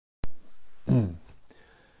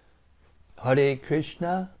Hare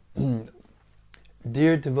Krishna.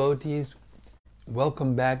 Dear devotees,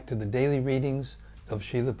 welcome back to the daily readings of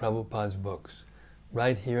Srila Prabhupada's books,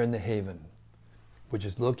 right here in the Haven, which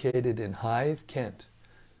is located in Hythe, Kent,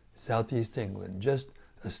 southeast England, just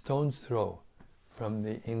a stone's throw from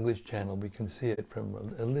the English Channel. We can see it from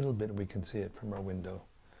a little bit. We can see it from our window.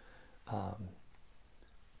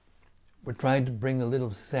 We're trying to bring a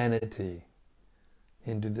little sanity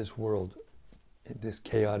into this world, this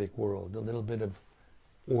chaotic world, a little bit of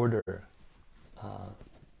order,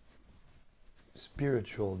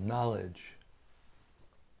 spiritual knowledge,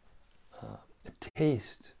 a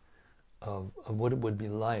taste of what it would be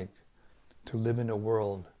like to live in a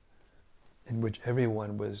world in which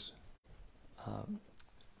everyone was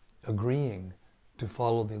agreeing to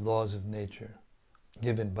follow the laws of nature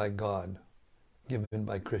given by God, given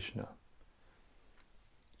by Krishna.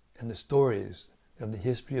 And the stories of the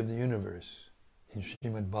history of the universe in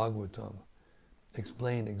Srimad Bhagavatam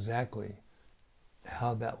explain exactly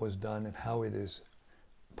how that was done and how it is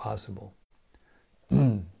possible.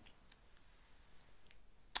 Srimad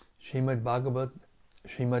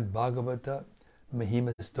Bhagavata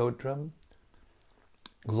Mahima Stotram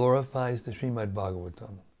glorifies the Srimad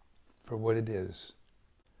Bhagavatam for what it is,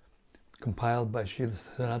 compiled by Srila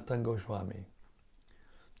Sanatana Goswami.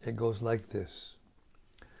 It goes like this.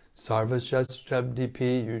 Sarva Shastrabdi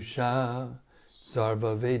Piyusha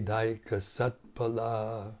Sarva Vedaika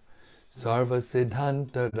Satpala Sarva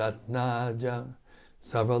Siddhanta Ratnaja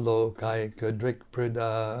Sarva Lokaika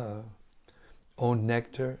Drikprada. O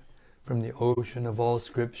nectar from the ocean of all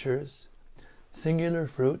scriptures, singular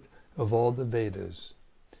fruit of all the Vedas,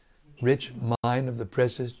 rich mine of the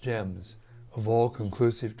precious gems of all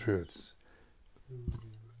conclusive truths.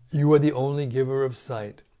 You are the only giver of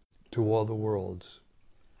sight to all the worlds.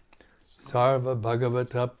 Sarva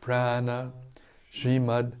Bhagavata Prana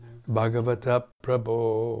Srimad Bhagavata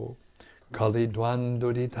Prabho Kali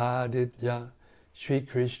Dvanduditaditya Sri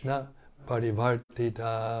Krishna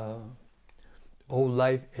Parivartita. O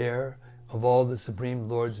life air of all the Supreme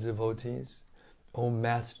Lord's devotees, O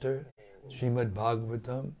Master Srimad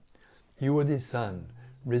Bhagavatam, you are the sun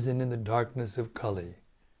risen in the darkness of Kali.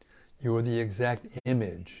 You are the exact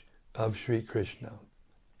image of Sri Krishna.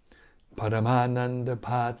 Paramananda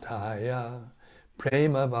Pataya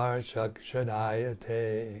Prema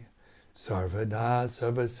Varshakshadayate Sarvada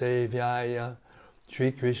Sarvasevyaya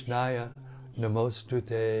Sri Krishnaya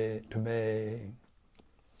Namostute Tume.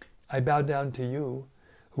 I bow down to you,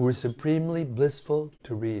 who are supremely blissful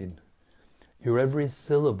to read. Your every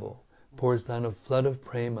syllable pours down a flood of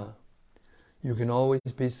prema. You can always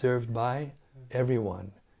be served by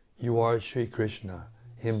everyone. You are Sri Krishna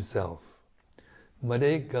himself.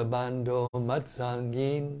 Madeka Bando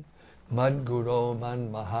Matsangin Madguro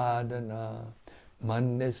Man Mahadana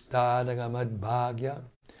Man Nistadaga Mad Bhagya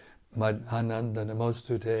Mad Ananda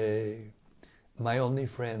Namostute. My only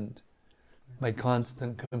friend, my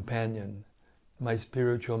constant companion, my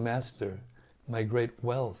spiritual master, my great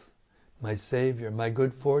wealth, my savior, my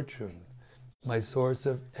good fortune, my source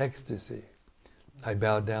of ecstasy, I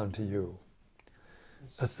bow down to you.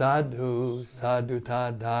 Asadhu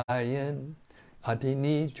sadhuta dayan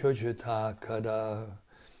atini chochuta kada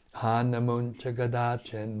hanamun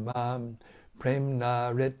chagadachen mam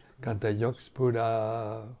premna rit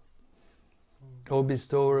kantayokspura. O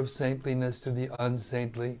bestower of saintliness to the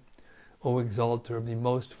unsaintly, O exalter of the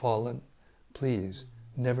most fallen, please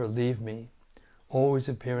never leave me. Always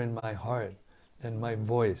appear in my heart and my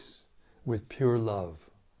voice with pure love.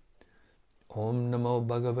 Om Namo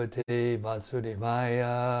Bhagavate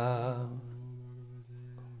Vasudevaya.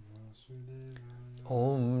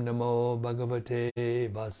 Om Namo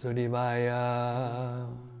Bhagavate Vasudevaya.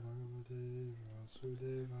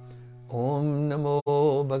 Om Namo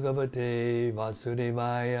Bhagavate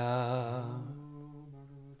Vasudevaya.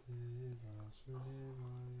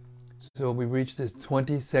 So we reach this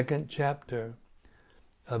 22nd chapter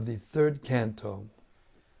of the 3rd canto.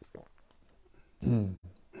 The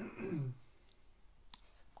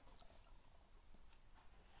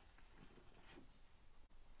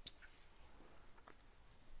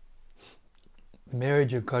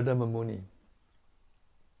marriage of Kardama Muni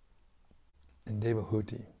and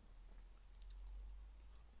Devahuti.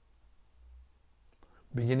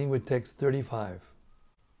 Beginning with text 35.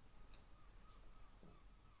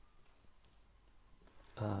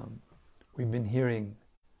 We've been hearing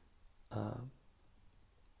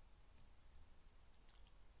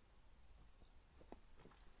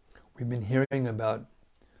about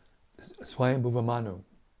Swayambhuva Manu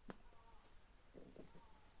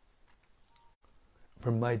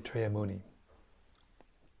from Maitreya Muni.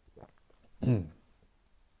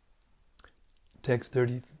 Text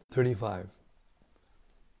 35.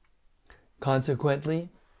 Consequently,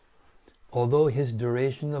 although his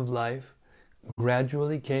duration of life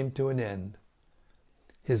gradually came to an end,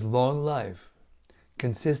 his long life,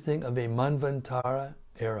 consisting of a Manvantara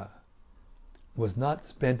era, was not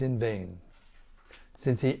spent in vain,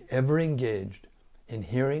 since he ever engaged in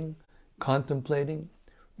hearing, contemplating,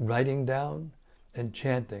 writing down, and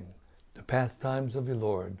chanting the pastimes of the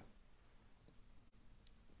Lord.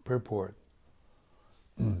 Purport.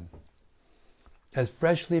 As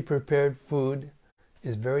freshly prepared food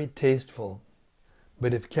is very tasteful,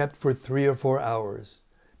 but if kept for 3 or 4 hours,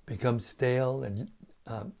 becomes stale and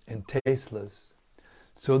tasteless,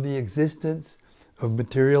 so the existence of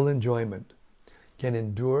material enjoyment can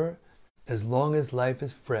endure as long as life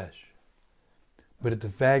is fresh, but at the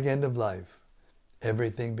fag end of life,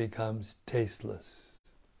 everything becomes tasteless,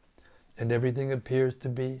 and everything appears to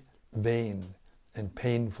be vain and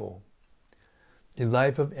painful. The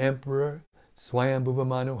life of Emperor Swayambhuva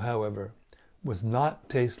Manu, however, was not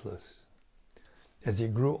tasteless. As he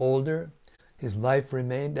grew older, his life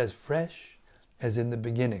remained as fresh as in the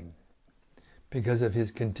beginning, because of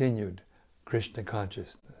his continued Krishna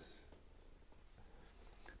consciousness.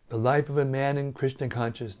 The life of a man in Krishna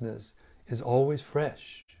consciousness is always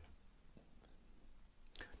fresh.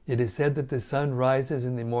 It is said that the sun rises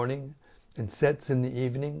in the morning and sets in the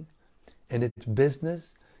evening, and its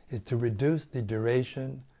business is to reduce the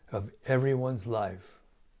duration of everyone's life.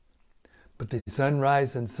 But the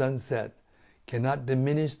sunrise and sunset cannot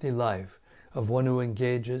diminish the life of one who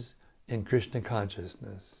engages in Krishna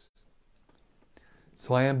consciousness.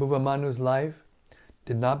 Swayambhuva Manu's life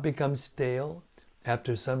did not become stale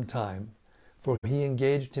after some time, for he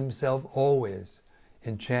engaged himself always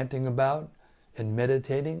in chanting about and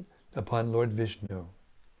meditating upon Lord Vishnu.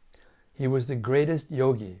 He was the greatest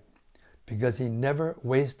yogi because he never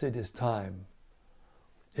wasted his time.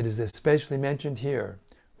 It is especially mentioned here,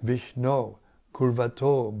 Vishnu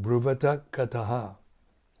kurvato bruvata kataha.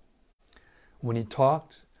 When he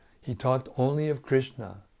talked only of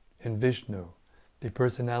Krishna and Vishnu, the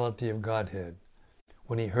personality of Godhead.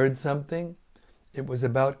 When he heard something, it was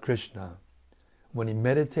about Krishna. When he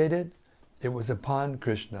meditated, it was upon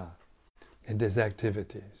Krishna and his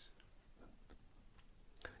activities.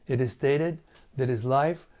 It is stated that his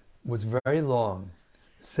life was very long,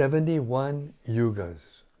 71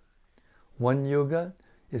 yugas. One yuga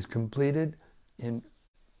is completed in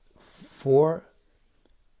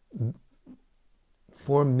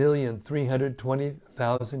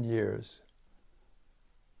 4,320,000 years.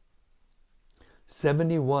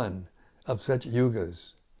 71 of such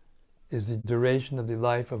yugas is the duration of the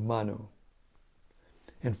life of Manu.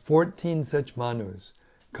 And 14 such Manus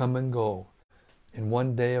come and go in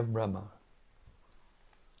one day of Brahma.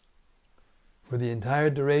 For the entire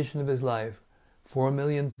duration of his life,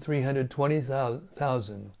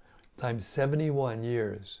 4,320,000 times 71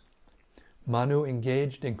 years, Manu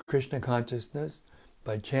engaged in Krishna consciousness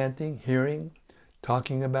by chanting, hearing,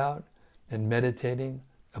 talking about, and meditating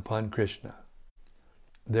upon Krishna.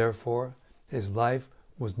 Therefore, his life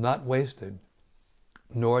was not wasted,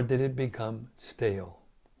 nor did it become stale.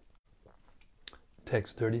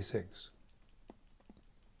 Text 36.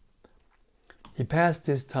 He passed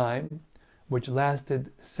his time, which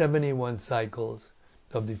lasted 71 cycles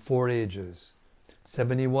of the 4 ages,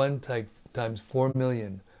 71 times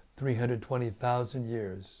 4,320,000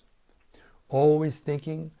 years, always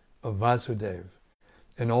thinking of Vasudeva,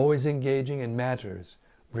 and always engaging in matters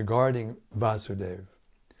regarding Vasudeva.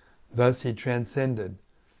 Thus he transcended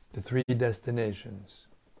the 3 destinations.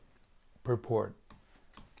 Purport.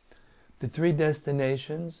 The 3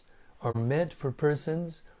 destinations are meant for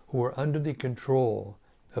persons who are under the control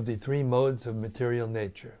of the 3 modes of material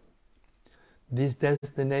nature. These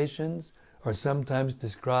destinations are sometimes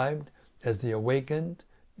described as the awakened,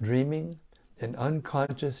 dreaming, and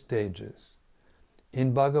unconscious stages.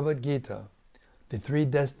 In Bhagavad Gita, the 3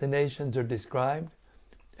 destinations are described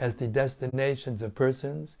as the destinations of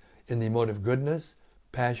persons in the mode of goodness,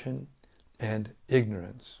 passion, and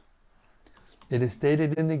ignorance. It is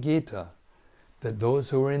stated in the Gita that those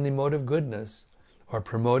who are in the mode of goodness are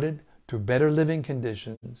promoted to better living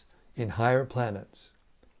conditions in higher planets,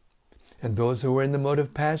 and those who are in the mode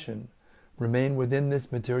of passion remain within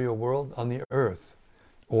this material world on the earth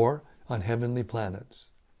or on heavenly planets.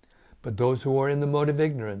 But those who are in the mode of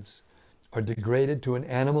ignorance are degraded to an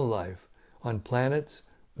animal life on planets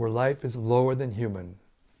where life is lower than human.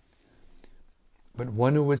 But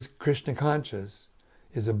one who is Krishna conscious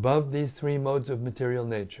is above these 3 modes of material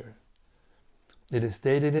nature. It is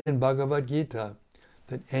stated in Bhagavad Gita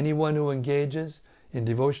that anyone who engages in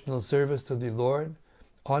devotional service to the Lord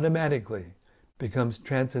automatically becomes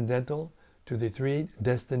transcendental to the three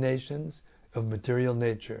destinations of material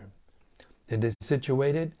nature. It is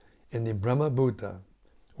situated in the Brahma Bhuta,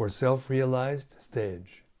 or self-realized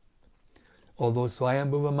stage. Although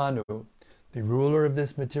Swayambhuva Manu, the ruler of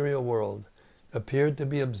this material world, appeared to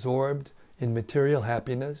be absorbed in material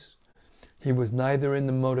happiness, he was neither in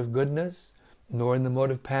the mode of goodness, nor in the mode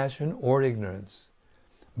of passion or ignorance,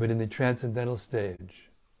 but in the transcendental stage.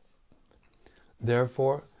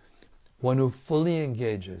 Therefore, one who fully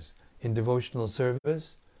engages in devotional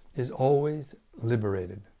service is always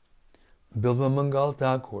liberated. Bilvamangal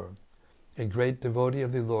Thakur, a great devotee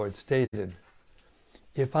of the Lord, stated,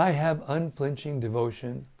 "If I have unflinching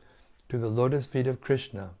devotion to the lotus feet of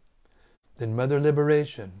Krishna, then Mother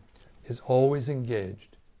Liberation is always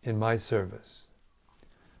engaged in my service.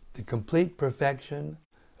 The complete perfection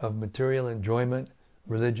of material enjoyment,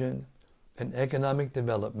 religion, and economic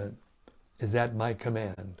development is at my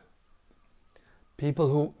command.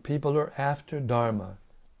 People are after dharma,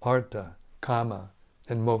 artha, kama,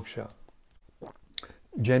 and moksha.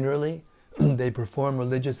 Generally, they perform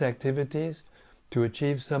religious activities to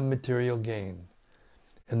achieve some material gain,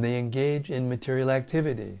 and they engage in material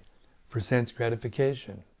activity for sense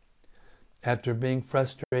gratification. After being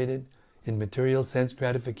frustrated in material sense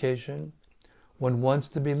gratification, one wants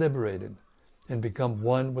to be liberated and become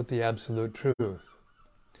one with the Absolute Truth.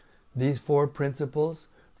 These four principles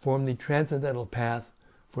form the transcendental path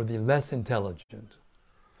for the less intelligent.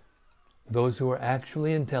 Those who are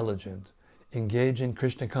actually intelligent engage in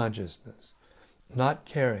Krishna consciousness, not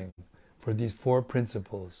caring for these four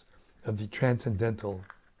principles of the transcendental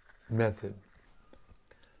method.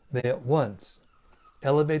 They at once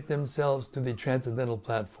elevate themselves to the transcendental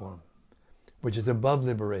platform, which is above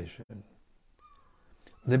liberation.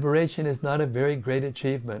 Liberation is not a very great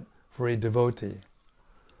achievement for a devotee,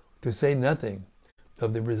 to say nothing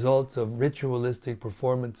of the results of ritualistic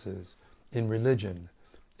performances in religion,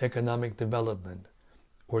 economic development,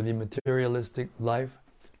 or the materialistic life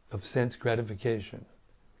of sense gratification.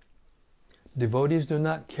 Devotees do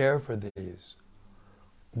not care for these.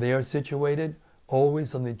 They are situated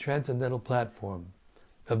always on the transcendental platform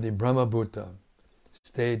of the Brahma Bhuta,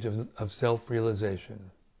 stage of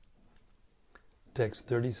self-realization. Text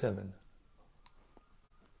 37.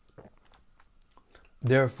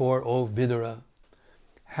 Therefore, O Vidura,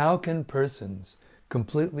 how can persons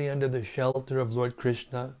completely under the shelter of Lord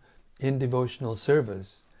Krishna in devotional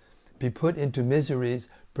service be put into miseries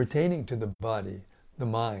pertaining to the body, the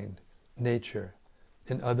mind, nature,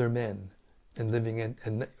 and other men, and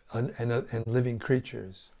living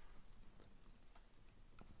creatures?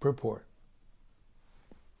 Purport.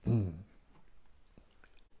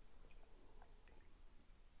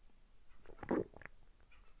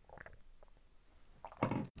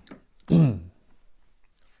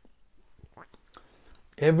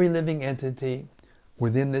 Every living entity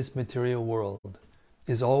within this material world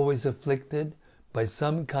is always afflicted by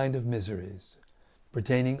some kind of miseries,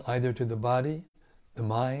 pertaining either to the body, the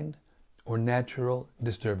mind, or natural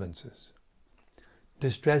disturbances.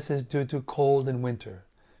 Distresses due to cold in winter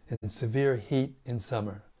and severe heat in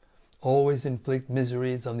summer always inflict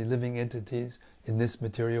miseries on the living entities in this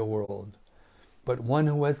material world. But one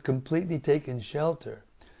who has completely taken shelter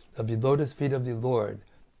of the lotus feet of the Lord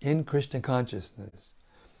in Krishna consciousness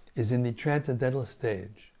is in the transcendental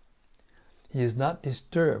stage. He is not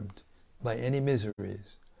disturbed by any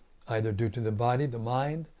miseries, either due to the body, the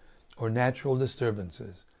mind, or natural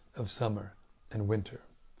disturbances of summer and winter.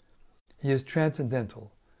 He is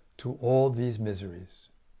transcendental to all these miseries.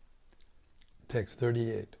 Text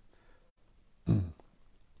 38.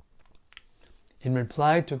 In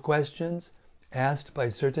reply to questions asked by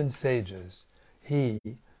certain sages, he,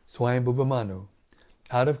 Swayambhuva Manu,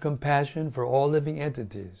 out of compassion for all living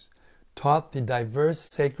entities, taught the diverse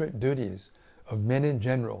sacred duties of men in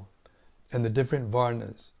general and the different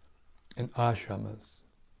varnas and ashramas.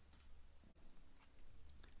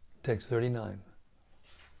 Text 39.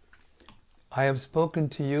 I have spoken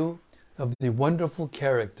to you of the wonderful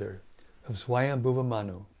character of Swayambhuva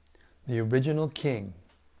Manu, the original king,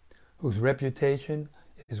 whose reputation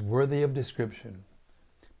is worthy of description.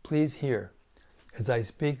 Please hear as I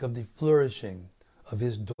speak of the flourishing of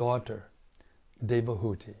his daughter,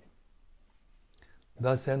 Devahuti.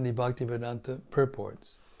 Thus end the Bhaktivedanta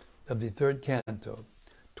purports of the third canto,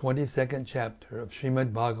 22nd chapter of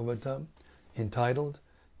Srimad Bhagavatam, entitled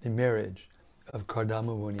The Marriage of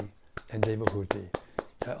Kardama Muni and Devahuti.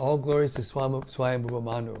 All glories to Swayambhuva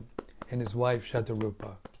Manu and his wife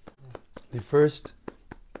Shatarupa, the first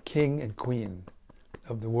king and queen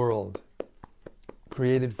of the world,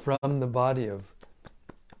 created from the body of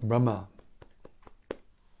Brahma.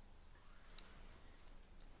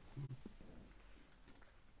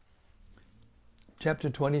 Chapter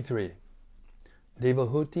 23.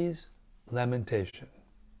 Devahuti's Lamentation.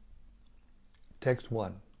 Text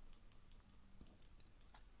 1.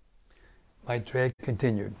 Maitreya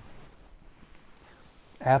continued.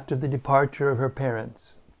 After the departure of her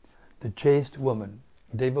parents, the chaste woman,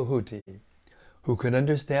 Devahuti, who could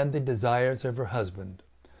understand the desires of her husband,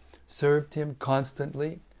 served him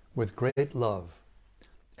constantly with great love,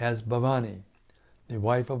 as Bhavani, the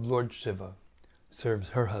wife of Lord Shiva, serves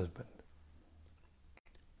her husband.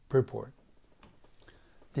 Purport.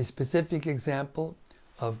 The specific example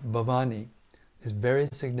of Bhavani is very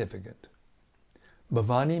significant.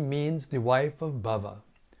 Bhavani means the wife of Bhava,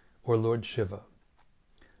 or Lord Shiva.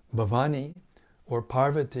 Bhavani, or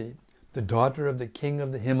Parvati, the daughter of the king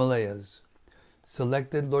of the Himalayas,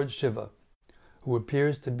 selected Lord Shiva, who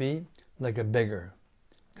appears to be like a beggar,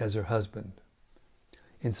 as her husband.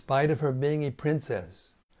 In spite of her being a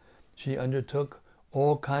princess, she undertook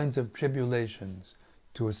all kinds of tribulations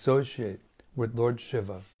to associate with Lord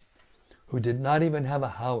Shiva, who did not even have a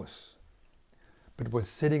house, but was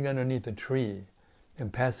sitting underneath a tree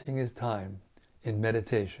and passing his time in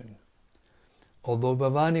meditation. Although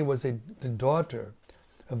Bhavani was the daughter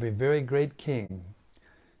of a very great king,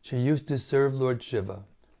 she used to serve Lord Shiva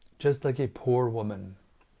just like a poor woman.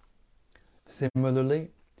 Similarly,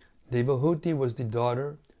 Devahuti was the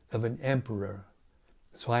daughter of an emperor,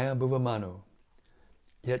 Swayambhuva Manu,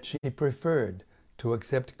 yet she preferred to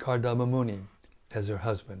accept Kardama Muni as her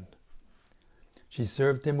husband. She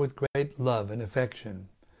served him with great love and affection,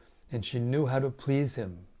 and she knew how to please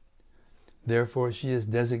him. Therefore she is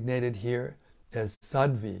designated here as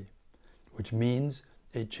Sadhvi, which means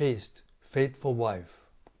a chaste, faithful wife.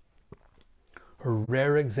 Her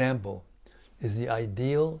rare example is the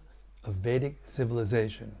ideal of Vedic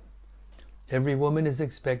civilization. Every woman is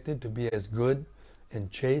expected to be as good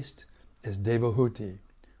and chaste as Devahuti,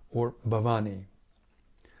 or Bhavani.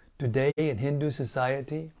 Today in Hindu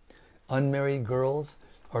society, unmarried girls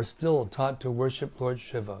are still taught to worship Lord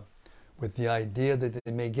Shiva with the idea that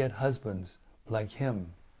they may get husbands like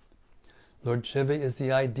him. Lord Shiva is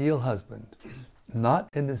the ideal husband, not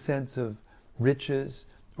in the sense of riches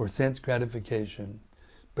or sense gratification,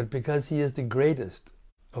 but because he is the greatest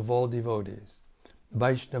of all devotees.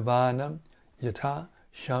 Vaishnavanam yatha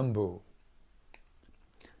Shambhu.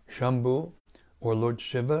 Shambhu, or Lord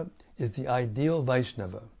Shiva, is the ideal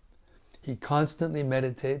Vaishnava. He constantly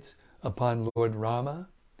meditates upon Lord Rama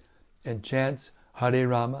and chants Hare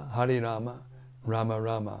Rama, Rama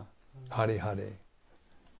Rama, Hare Hare.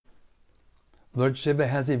 Lord Shiva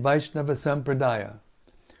has a Vaishnava Sampradaya,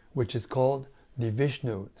 which is called the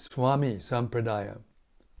Vishnu Swami Sampradaya.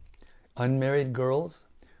 Unmarried girls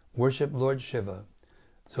worship Lord Shiva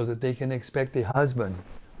so that they can expect a husband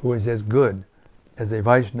who is as good as a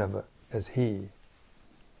Vaishnava as he.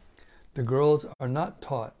 The girls are not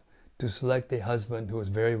taught to select a husband who is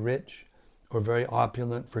very rich or very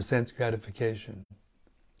opulent for sense gratification.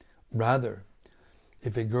 Rather,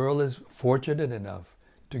 if a girl is fortunate enough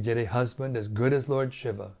to get a husband as good as Lord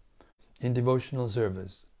Shiva in devotional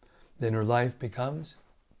service, then her life becomes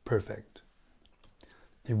perfect.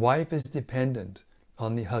 The wife is dependent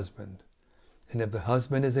on the husband, and if the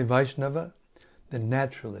husband is a Vaishnava, then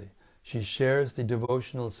naturally she shares the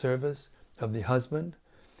devotional service of the husband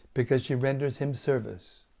because she renders him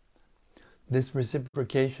service. This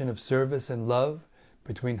reciprocation of service and love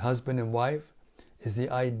between husband and wife is the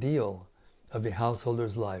ideal of a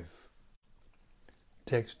householder's life.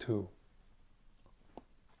 Text 2.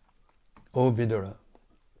 O Vidura,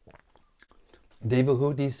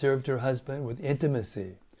 Devahuti served her husband with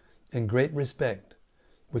intimacy and great respect,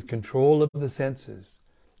 with control of the senses,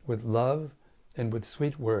 with love, and with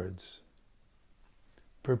sweet words.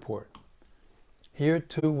 Purport. Here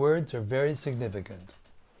 2 words are very significant.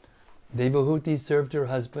 Devahuti served her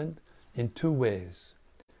husband in 2 ways,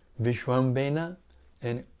 Vishwambena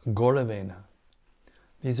and Gauravena.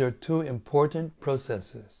 These are 2 important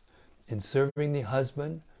processes in serving the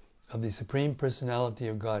husband of the Supreme Personality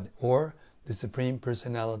of God, or the Supreme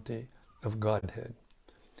Personality of Godhead.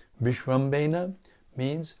 Vishwambena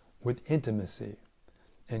means with intimacy,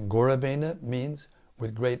 and Gauravena means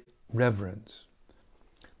with great reverence.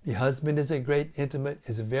 The husband is a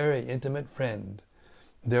very intimate friend.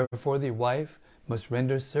 Therefore the wife must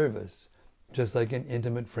render service just like an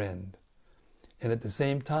intimate friend. And at the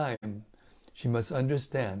same time, she must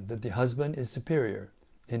understand that the husband is superior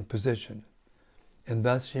in position, and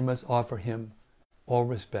thus she must offer him all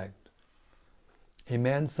respect. A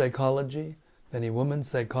man's psychology and a woman's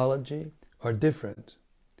psychology are different,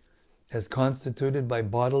 as constituted by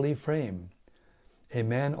bodily frame, a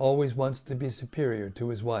man always wants to be superior to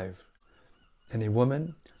his wife, and a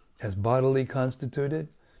woman, as bodily constituted,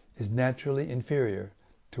 is naturally inferior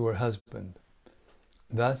to her husband.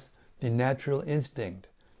 Thus, the natural instinct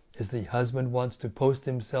is the husband wants to post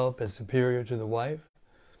himself as superior to the wife,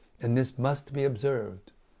 and this must be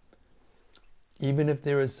observed. Even if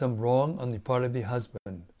there is some wrong on the part of the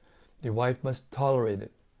husband, the wife must tolerate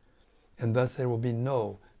it, and thus there will be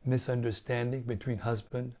no misunderstanding between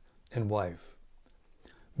husband and wife.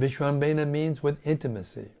 Vishvambena means with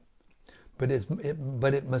intimacy, but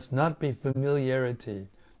it must not be familiarity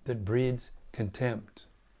that breeds contempt.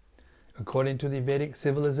 According to the Vedic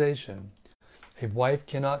civilization, a wife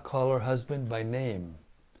cannot call her husband by name.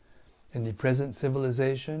 In the present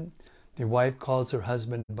civilization, the wife calls her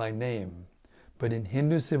husband by name, but in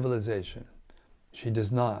Hindu civilization, she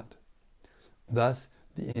does not. Thus,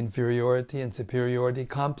 the inferiority and superiority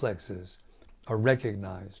complexes are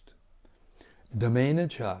recognized. Damena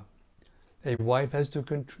cha, a wife has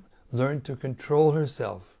to learn to control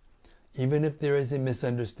herself, even if there is a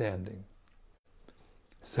misunderstanding.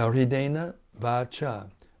 Sauhridena vacha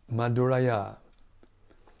madhuraya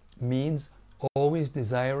means always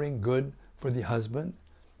desiring good for the husband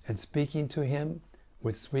and speaking to him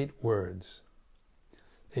with sweet words.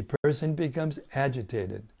 A person becomes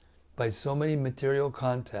agitated by so many material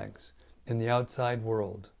contacts in the outside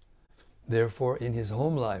world. Therefore, in his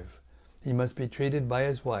home life, he must be treated by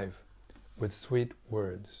his wife with sweet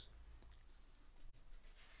words.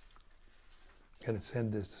 Got to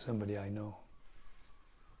send this to somebody I know.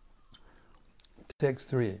 Text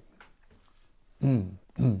 3.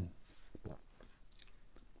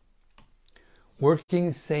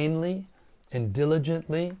 Working sanely and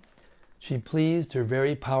diligently, she pleased her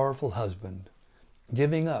very powerful husband,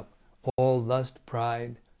 giving up all lust,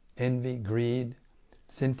 pride, envy, greed,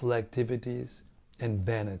 sinful activities, and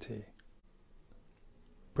vanity.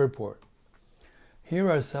 Purport. Here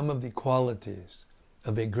are some of the qualities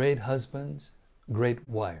of a great husband's great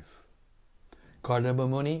wife. Kardama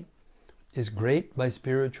Muni is great by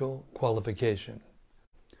spiritual qualification.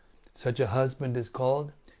 Such a husband is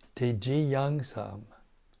called Teji Yangsam.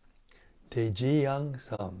 Teji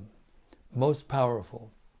Yangsam, most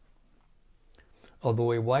powerful.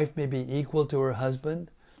 Although a wife may be equal to her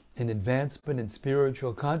husband in advancement in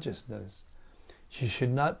spiritual consciousness, she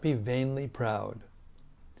should not be vainly proud.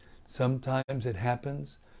 Sometimes it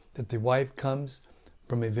happens that the wife comes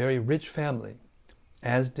from a very rich family,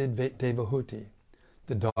 as did Devahuti,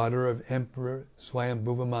 the daughter of Emperor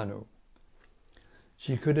Swayambhuva Manu.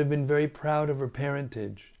 She could have been very proud of her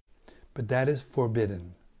parentage, but that is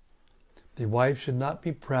forbidden. The wife should not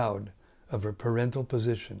be proud of her parental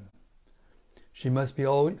position. She must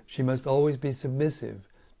always be submissive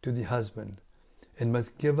to the husband and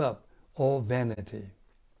must give up all vanity.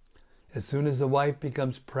 As soon as the wife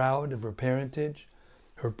becomes proud of her parentage,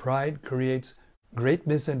 her pride creates great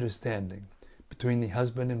misunderstanding between the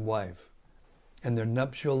husband and wife, and their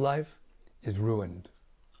nuptial life is ruined.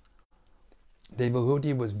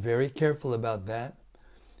 Devahuti was very careful about that,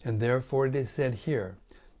 and therefore it is said here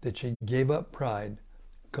that she gave up pride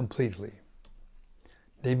completely.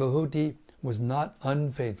 Devahuti was not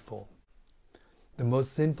unfaithful. The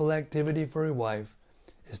most sinful activity for a wife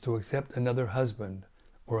is to accept another husband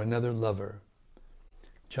or another lover.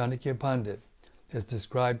 Chanakya Pandit has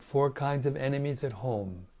described 4 kinds of enemies at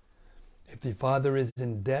home. If the father is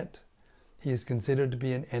in debt, he is considered to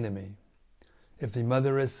be an enemy. If the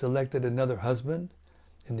mother has selected another husband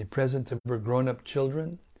in the presence of her grown-up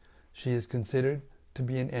children, she is considered to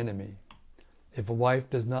be an enemy. If a wife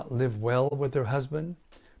does not live well with her husband,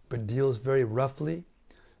 but deals very roughly,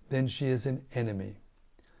 then she is an enemy.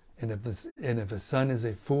 And if a son is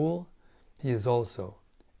a fool, he is also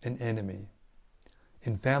an enemy.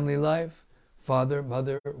 In family life, father,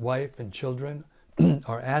 mother, wife, and children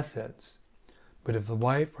are assets. But if the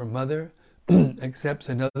wife or mother accepts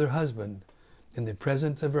another husband in the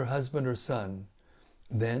presence of her husband or son,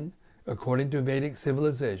 then, according to Vedic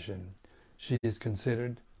civilization, she is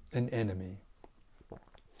considered an enemy.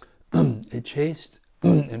 A chaste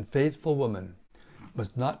and faithful woman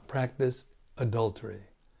must not practice adultery.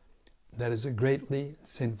 That is a greatly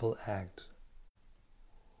sinful act.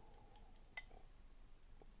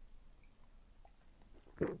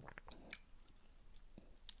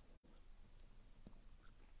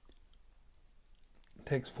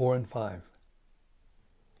 Text 4 and 5.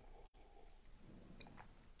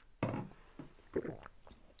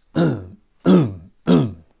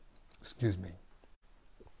 Excuse me.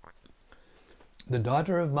 The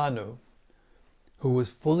daughter of Manu, who was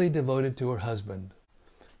fully devoted to her husband,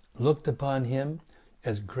 looked upon him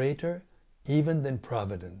as greater even than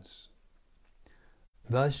providence.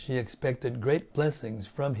 Thus she expected great blessings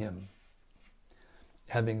from him.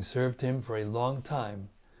 Having served him for a long time,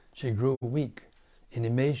 she grew weak and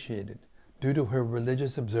emaciated due to her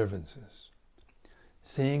religious observances.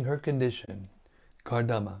 Seeing her condition,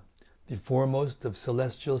 Kardama, the foremost of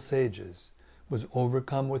celestial sages, was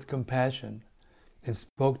overcome with compassion and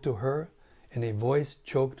spoke to her in a voice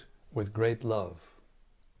choked with great love.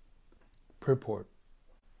 Purport.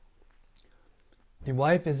 The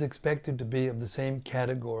wife is expected to be of the same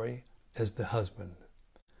category as the husband.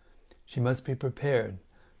 She must be prepared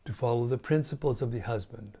to follow the principles of the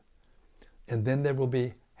husband, and then there will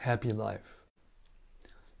be happy life.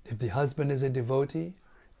 If the husband is a devotee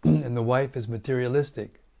and the wife is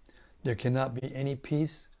materialistic, there cannot be any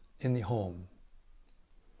peace in the home.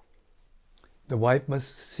 The wife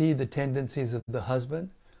must see the tendencies of the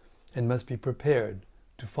husband and must be prepared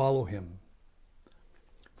to follow him.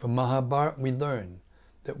 From Mahabharata we learn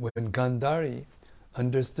that when Gandhari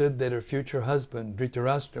understood that her future husband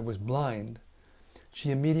Dhritarashtra was blind, she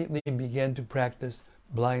immediately began to practice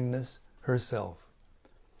blindness herself.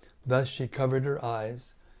 Thus she covered her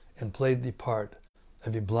eyes and played the part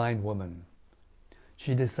of a blind woman.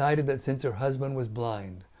 She decided that since her husband was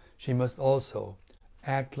blind, she must also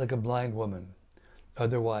act like a blind woman.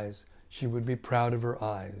 Otherwise, she would be proud of her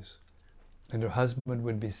eyes, and her husband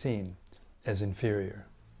would be seen as inferior.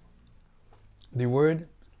 The word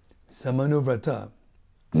samanuvrata,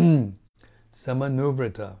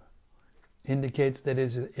 samanuvrata, indicates that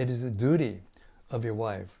it is the duty of a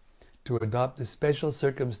wife to adopt the special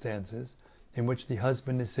circumstances in which the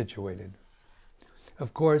husband is situated.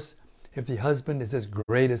 Of course, if the husband is as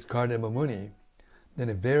great as Kardama Muni, then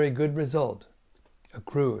a very good result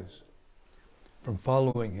accrues from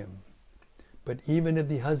following him. But even if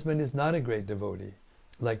the husband is not a great devotee,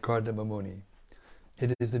 like Kardama Muni,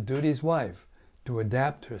 it is the duty's wife to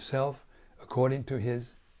adapt herself according to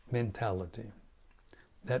his mentality.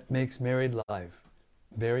 That makes married life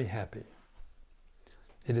very happy.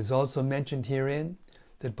 It is also mentioned herein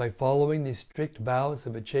that by following the strict vows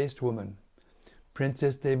of a chaste woman,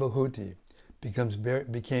 Princess Devahuti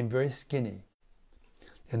became very skinny,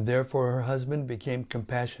 and therefore her husband became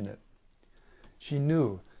compassionate. She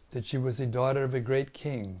knew that she was the daughter of a great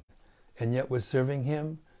king, and yet was serving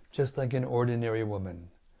him just like an ordinary woman.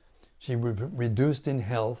 She was reduced in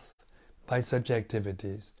health by such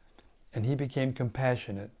activities, and he became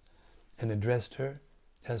compassionate and addressed her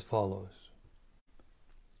as follows.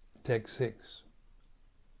 Text 6.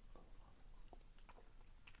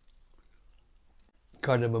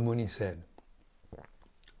 Kardama Muni said,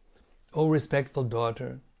 O respectful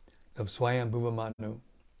daughter of Swayambhuva Manu,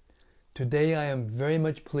 today I am very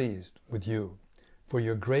much pleased with you for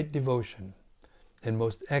your great devotion and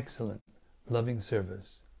most excellent loving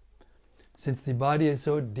service. Since the body is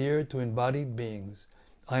so dear to embodied beings,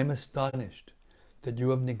 I am astonished that you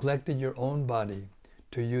have neglected your own body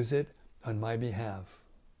to use it on my behalf.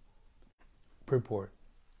 Purport.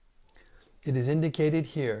 It is indicated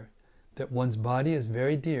here that one's body is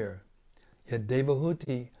very dear, yet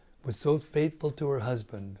Devahuti was so faithful to her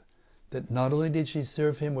husband that not only did she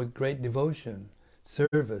serve him with great devotion,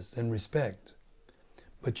 service, and respect,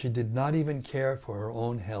 but she did not even care for her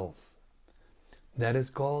own health. That is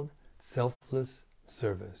called selfless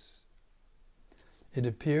service. It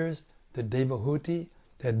appears that Devahuti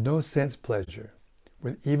had no sense pleasure,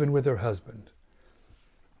 even with her husband.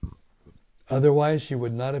 Otherwise she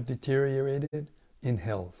would not have deteriorated in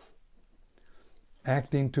health.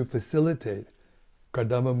 Acting to facilitate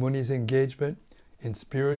Kardama Muni's engagement in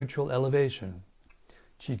spiritual elevation,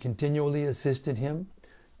 she continually assisted him,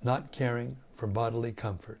 not caring for bodily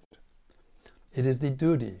comfort. It is the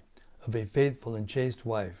duty of a faithful and chaste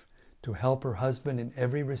wife to help her husband in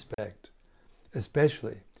every respect,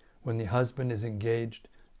 especially when the husband is engaged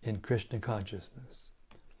in Krishna consciousness.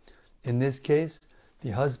 In this case,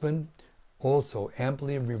 the husband also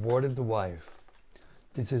amply rewarded the wife.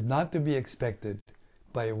 This is not to be expected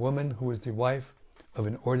by a woman who is the wife of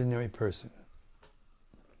an ordinary person.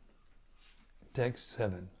 Text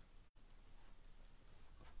 7.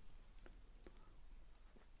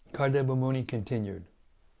 Kardama Muni continued,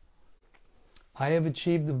 I have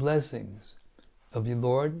achieved the blessings of the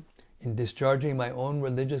Lord in discharging my own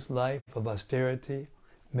religious life of austerity,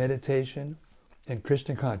 meditation, and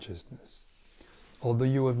Krishna consciousness. Although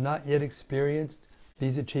you have not yet experienced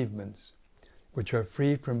these achievements, which are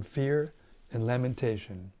free from fear and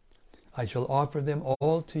lamentation, I shall offer them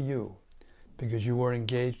all to you because you are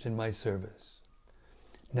engaged in my service.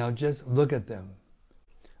 Now just look at them.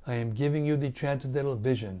 I am giving you the transcendental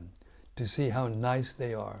vision to see how nice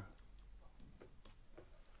they are.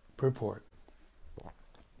 Purport.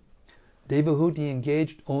 Devahuti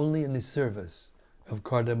engaged only in the service of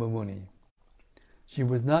Kardama Muni. She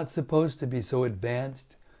was not supposed to be so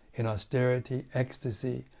advanced in austerity,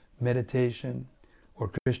 ecstasy, meditation,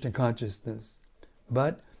 or Krishna consciousness,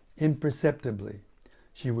 but imperceptibly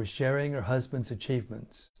she was sharing her husband's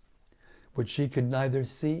achievements, which she could neither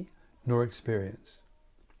see nor experience.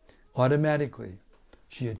 Automatically,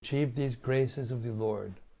 she achieved these graces of the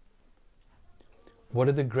Lord. What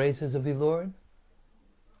are the graces of the Lord?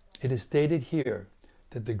 It is stated here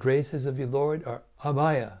that the graces of the Lord are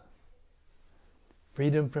abhaya,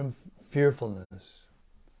 freedom from fearfulness.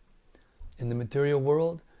 In the material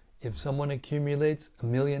world, if someone accumulates $1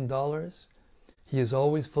 million, he is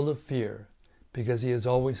always full of fear because he is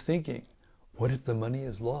always thinking, what if the money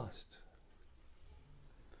is lost?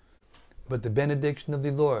 But the benediction of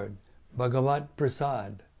the Lord, Bhagavat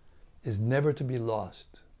Prasad, is never to be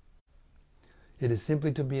lost. It is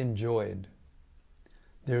simply to be enjoyed.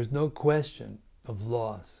 There is no question of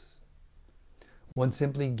loss. One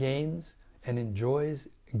simply gains and enjoys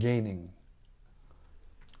gaining.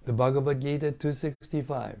 The Bhagavad Gita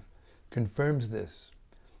 265 confirms this.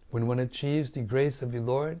 When one achieves the grace of the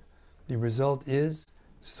Lord, the result is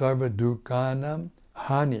sarva dukkanam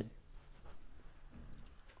hani,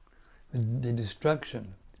 the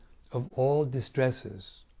destruction of all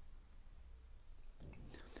distresses.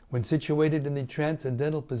 When situated in the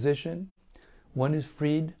transcendental position, one is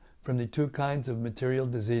freed from the two kinds of material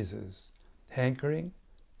diseases, hankering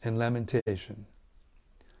and lamentation.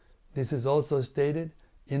 This is also stated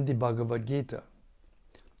in the Bhagavad Gita.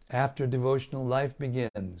 After devotional life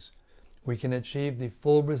begins, we can achieve the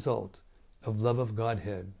full result of love of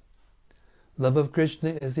Godhead. Love of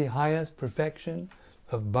Krishna is the highest perfection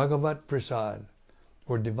of Bhagavat Prasad,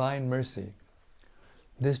 or divine mercy.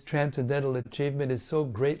 This transcendental achievement is so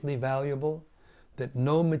greatly valuable that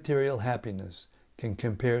no material happiness can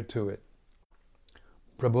compare to it.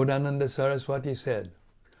 Prabodhananda Saraswati said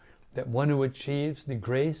that one who achieves the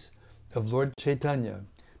grace of Lord Chaitanya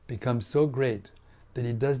becomes so great that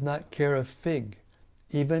he does not care a fig,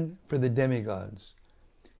 even for the demigods.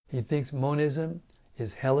 He thinks monism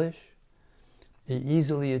is hellish. He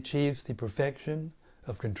easily achieves the perfection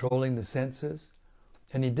of controlling the senses,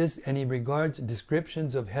 and he regards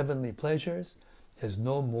descriptions of heavenly pleasures as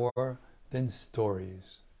no more than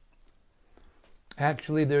stories.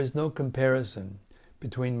 Actually, there is no comparison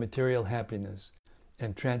between material happiness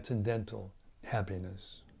and transcendental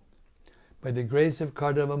happiness. By the grace of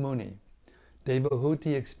Kardama Muni,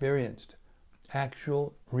 Devahuti experienced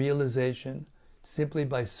actual realization simply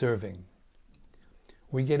by serving.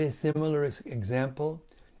 We get a similar example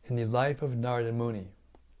in the life of Narada Muni.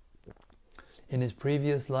 In his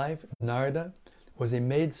previous life, Narada was a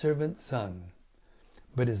maidservant's son,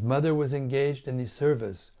 but his mother was engaged in the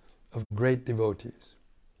service of great devotees.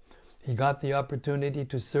 He got the opportunity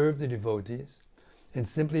to serve the devotees, and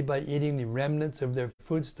simply by eating the remnants of their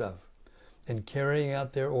foodstuff and carrying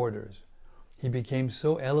out their orders, he became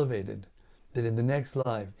so elevated that in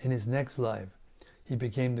his next life, he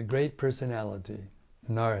became the great personality,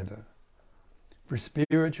 Narada. For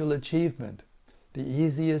spiritual achievement, the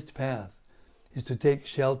easiest path is to take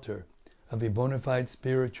shelter of a bona fide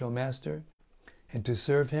spiritual master and to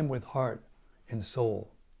serve him with heart and soul.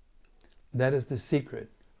 That is the secret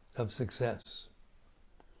of success.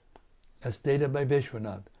 As stated by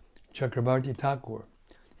Vishwanath Chakrabarti Thakur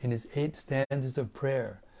in his 8 stanzas of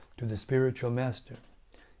prayer to the spiritual master,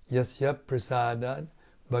 Yasya prasadad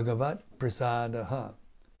bhagavat prasadaha.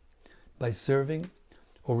 By serving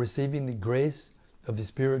or receiving the grace of the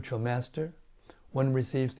spiritual master, one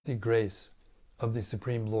receives the grace of the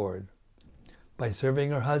Supreme Lord. By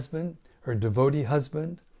serving her husband, her devotee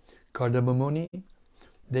husband, Kardama Muni,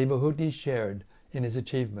 Devahuti shared in his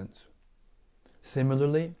achievements.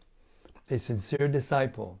 Similarly, a sincere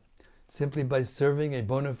disciple, simply by serving a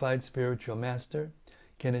bona fide spiritual master,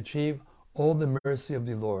 can achieve all the mercy of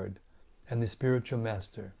the Lord and the spiritual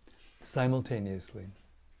master simultaneously.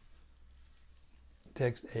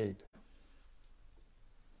 Text 8.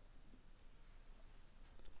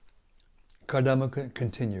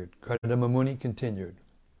 Kardama Muni continued.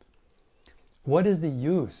 What is the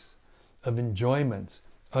use of enjoyments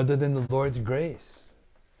other than the Lord's grace?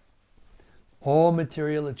 All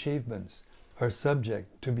material achievements are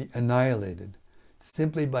subject to be annihilated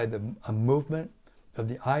simply by a movement of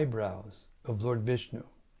the eyebrows of Lord Vishnu,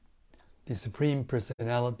 the Supreme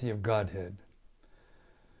Personality of Godhead.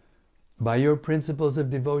 By your principles of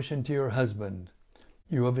devotion to your husband,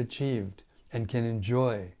 you have achieved and can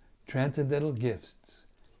enjoy transcendental gifts,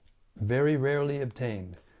 very rarely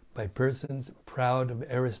obtained by persons proud of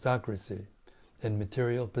aristocracy and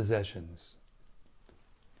material possessions.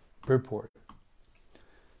 Purport.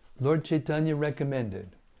 Lord Chaitanya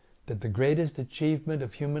recommended that the greatest achievement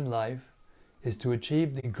of human life is to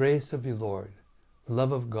achieve the grace of the Lord,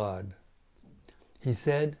 love of God. He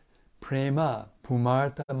said, Prema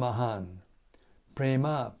Pumarta Mahan.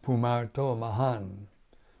 Prema Pumarto Mahan.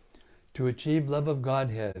 To achieve love of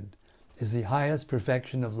Godhead is the highest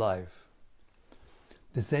perfection of life.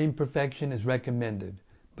 The same perfection is recommended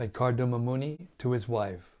by Kardama Muni to his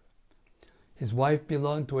wife. His wife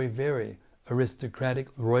belonged to a very aristocratic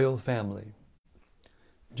royal family.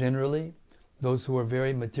 Generally, those who are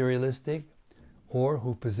very materialistic or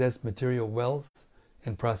who possess material wealth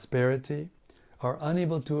and prosperity are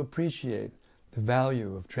unable to appreciate the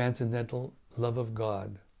value of transcendental love of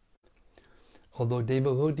God. Although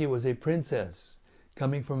Devahuti was a princess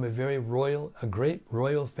coming from a great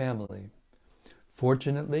royal family,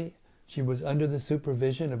 fortunately, she was under the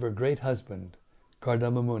supervision of her great husband,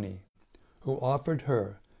 Kardama Muni, who offered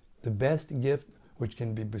her the best gift which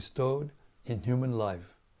can be bestowed in human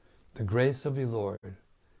life, the grace of the Lord,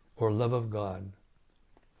 or love of God.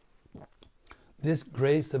 This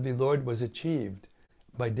grace of the Lord was achieved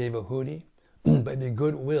by Devahuti by the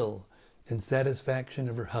goodwill and satisfaction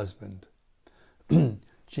of her husband.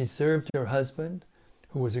 She served her husband,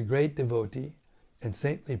 who was a great devotee and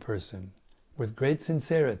saintly person, with great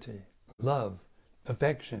sincerity, love,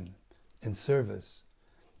 affection, and service,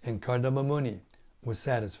 and Kardama Muni was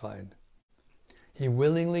satisfied. He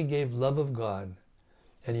willingly gave love of God,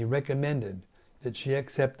 and he recommended that she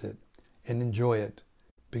accept it and enjoy it,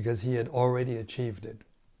 because he had already achieved it.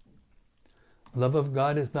 Love of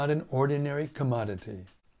God is not an ordinary commodity.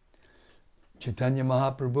 Chaitanya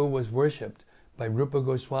Mahaprabhu was worshipped by Rupa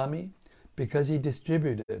Goswami because he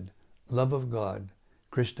distributed love of God,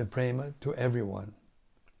 Krishna Prema, to everyone.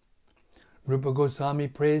 Rupa Goswami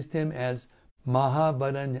praised him as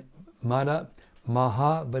Mahavadanya,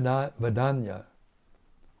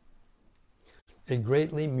 a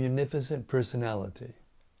greatly munificent personality,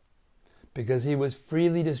 because he was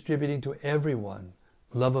freely distributing to everyone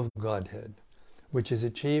love of Godhead, which is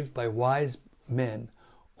achieved by wise men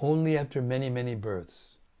only after many, many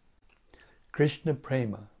births. Krishna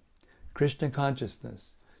Prema, Krishna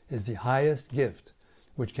consciousness, is the highest gift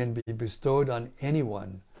which can be bestowed on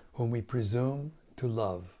anyone whom we presume to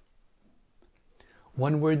love.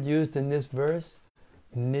 One word used in this verse,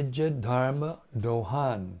 Nija Dharma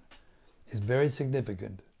Dohan, is very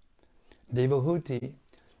significant. Devahuti,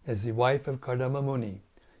 as the wife of Kardama Muni,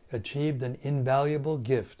 achieved an invaluable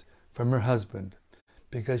gift from her husband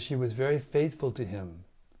because she was very faithful to him.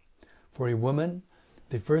 For a woman,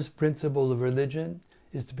 the first principle of religion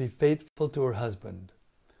is to be faithful to her husband.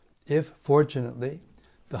 If, fortunately,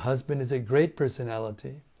 the husband is a great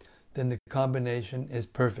personality, then the combination is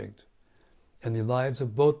perfect, and the lives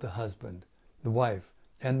of both the husband, the wife,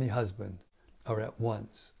 and the husband are at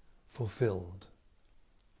once fulfilled.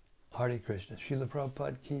 Hare Krishna. Srila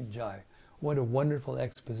Prabhupada Ki Jai. What a wonderful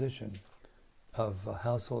exposition of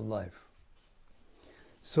household life.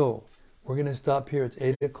 So, we're going to stop here. It's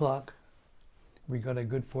 8 o'clock. We got a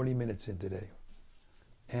good 40 minutes in today.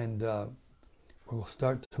 And we'll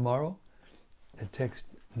start tomorrow at text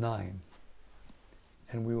 9.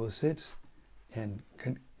 And we will sit and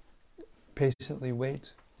patiently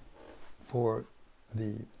wait for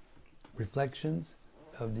the reflections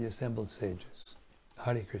of the assembled sages.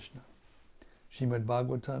 Hare Krishna. Srimad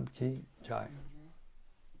Bhagavatam Ki Jai.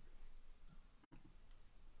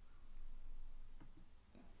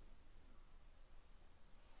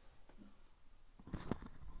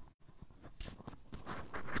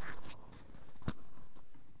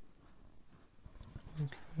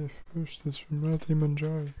 Okay, first is from Rati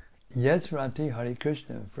Manjari. Yes, Rati, Hare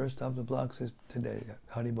Krishna. First of the blocks is today.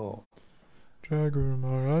 Hari Bol. Jai Guru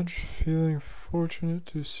Maharaj, feeling fortunate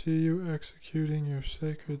to see you executing your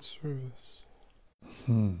sacred service.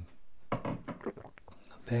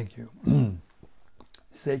 Thank you.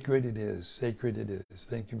 Sacred it is. Sacred it is.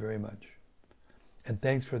 Thank you very much. And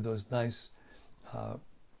thanks for those nice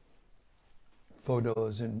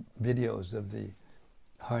photos and videos of the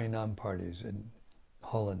Harinam parties in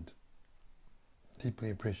Holland.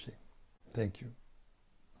 Deeply appreciate. Thank you.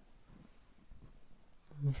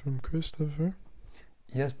 And from Christopher.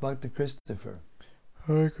 Yes, Bhakta Christopher.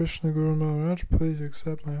 Hare Krishna Guru Maharaj, please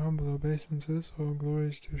accept my humble obeisances. All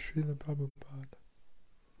glories to Srila Prabhupada.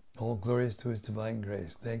 All glories to His divine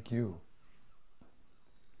grace. Thank you.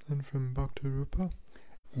 And from Bhakta Rupa.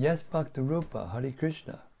 Yes, Bhakta Rupa. Hare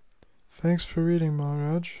Krishna. Thanks for reading,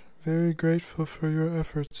 Maharaj. Very grateful for your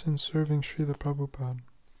efforts in serving Srila Prabhupada.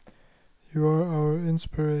 You are our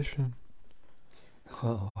inspiration.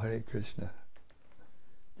 Oh, Hare Krishna.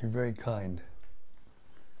 You're very kind.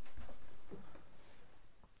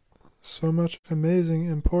 So much amazing,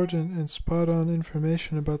 important, and spot-on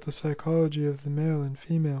information about the psychology of the male and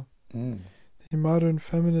female. The modern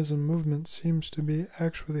feminism movement seems to be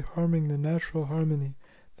actually harming the natural harmony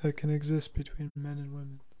that can exist between men and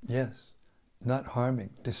women. Yes, not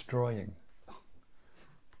harming, destroying.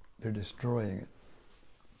 They're destroying it.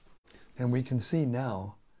 And we can see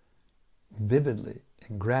now, vividly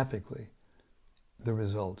and graphically, the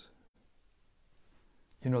results.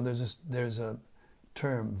 You know, there's a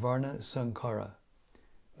term, Varna Sankara,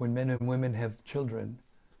 when men and women have children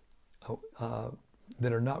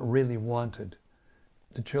that are not really wanted.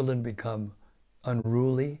 The children become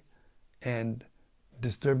unruly and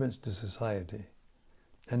disturbance to society.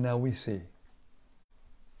 And now we see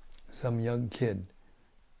some young kid,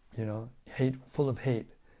 you know, full of hate,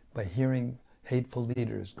 by hearing hateful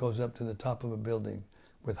leaders, goes up to the top of a building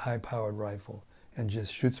with high-powered rifle and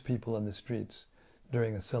just shoots people on the streets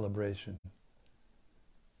during a celebration.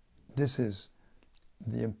 This is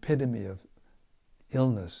the epitome of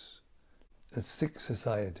illness, a sick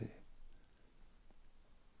society.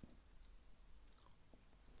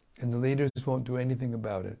 And the leaders won't do anything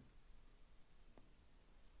about it.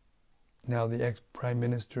 Now the ex-prime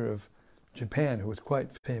minister of Japan, who was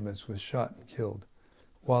quite famous, was shot and killed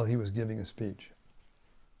while he was giving a speech.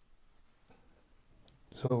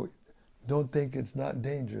 So don't think it's not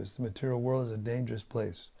dangerous. The material world is a dangerous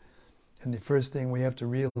place. And the first thing we have to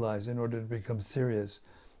realize in order to become serious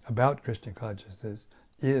about Krishna consciousness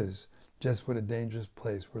is just what a dangerous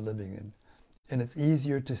place we're living in. And it's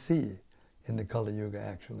easier to see in the Kali Yuga,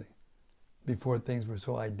 actually. Before things were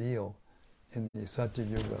so ideal in the Satya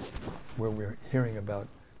Yuga, where we're hearing about,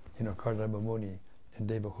 you know, Kardama Muni and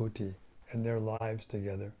Devahuti and their lives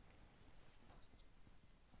together.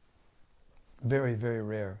 Very, very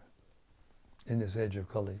rare in this age of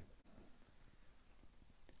Kali.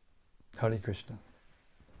 Hare Krishna.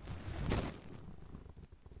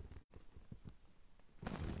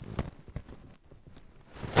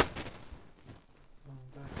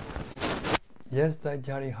 Yes,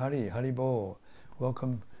 Daityari Hari, Haribo.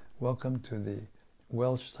 Welcome to the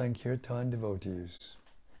Welsh Sankirtan devotees.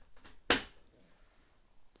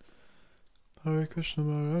 Hare Krishna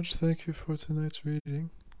Maharaj, thank you for tonight's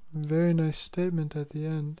reading. Very nice statement at the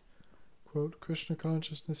end. Quote, Krishna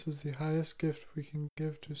consciousness is the highest gift we can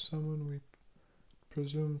give to someone we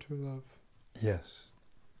presume to love. Yes.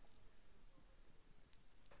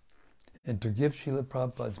 And to give Srila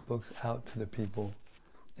Prabhupada's books out to the people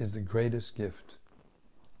is the greatest gift,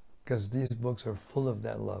 because these books are full of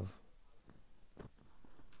that love.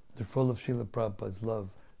 They're full of Srila Prabhupada's love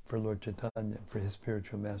for Lord Chaitanya, for his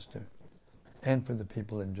spiritual master, and for the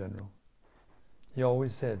people in general. He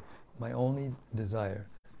always said, my only desire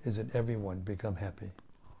is that everyone become happy.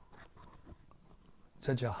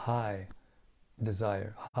 Such a high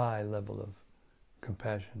desire, high level of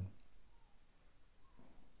compassion.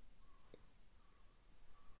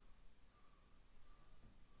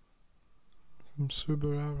 From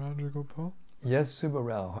Subbarao Rajagopal. Yes,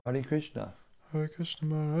 Subbarao. Hare Krishna. Hare Krishna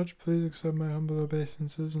Maharaj, please accept my humble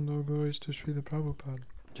obeisances and all glories to Srila Prabhupada.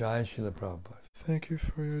 Jai Srila Prabhupada. Thank you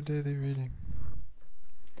for your daily reading.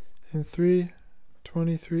 In 3:23:8,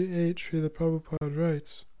 Srila Prabhupada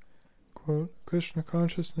writes, quote, Krishna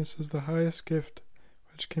consciousness is the highest gift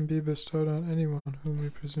which can be bestowed on anyone whom we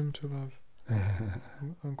presume to love.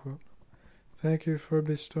 Unquote. Thank you for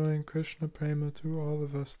bestowing Krishna Prema to all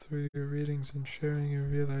of us through your readings and sharing your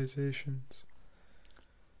realizations.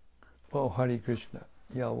 Oh, Hare Krishna.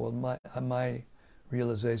 Yeah, well, my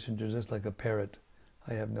realizations are just like a parrot.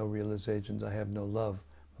 I have no realizations, I have no love.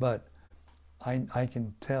 But I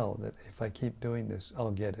can tell that if I keep doing this,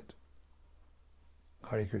 I'll get it.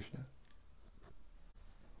 Hare Krishna.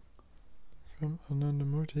 From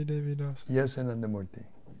Anandamurti Devi Das. Yes, Anandamurti.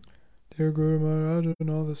 Dear Guru Maharaj and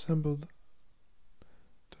all the assembled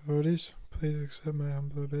devotees, please accept my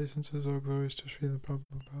humble obeisances, all glories to Srila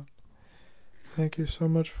Prabhupada. Thank you so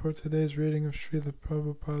much for today's reading of Srila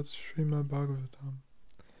Prabhupada's Srimad Bhagavatam.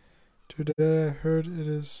 Today I heard it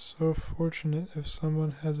is so fortunate if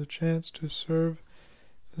someone has a chance to serve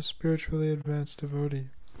the spiritually advanced devotee.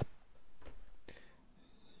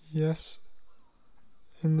 Yes,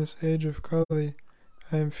 in this age of Kali,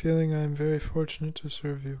 I am feeling I am very fortunate to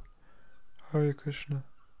serve you. Hare Krishna.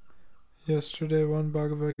 Yesterday, one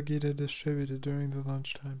Bhagavad Gita distributed during the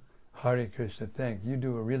lunchtime. Hare Krishna, thank you. You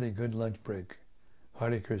do a really good lunch break.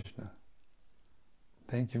 Hare Krishna.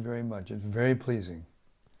 Thank you very much. It's very pleasing.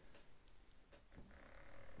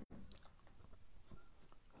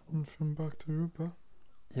 And from Bhakti Rupa.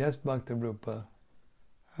 Yes, Bhakti Rupa.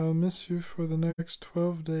 I'll miss you for the next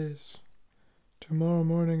 12 days. Tomorrow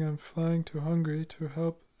morning I'm flying to Hungary to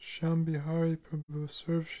help Shambhihari Prabhu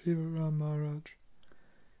serve Shiva Ram Maharaj.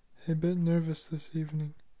 A bit nervous this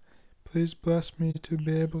evening. Please bless me to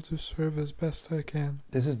be able to serve as best I can.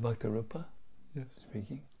 This is Bhaktarupa Yes.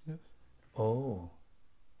 speaking? Yes. Oh.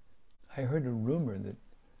 I heard a rumor that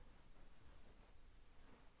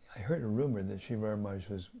Shiva Maharaj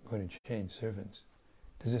was going to change servants.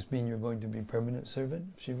 Does this mean you're going to be permanent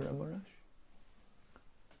servant of Shiva Maharaj?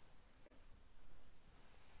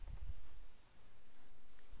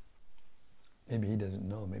 Maybe he doesn't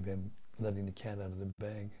know. Maybe I'm letting the cat out of the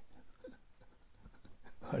bag.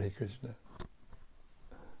 Hare Krishna.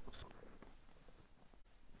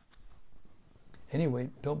 Anyway,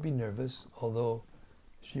 don't be nervous, although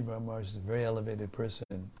Shiva Maharaj is a very elevated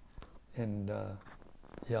person, and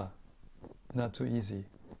not so easy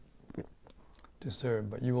to serve,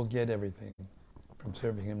 but you will get everything from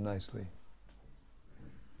serving him nicely.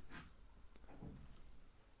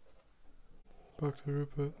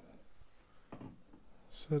 Bhaktarupa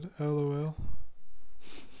said, LOL.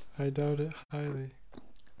 I doubt it highly.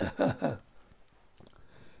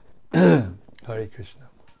 Hare Krishna.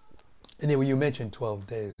 Anyway, you mentioned 12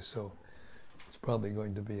 days, so it's probably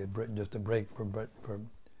going to be just a break for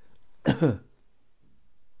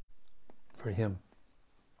for him.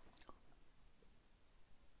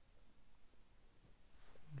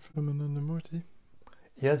 From Anandamurti.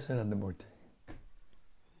 Yes, Anandamurti.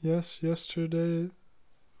 Yes, yesterday,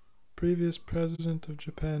 previous president of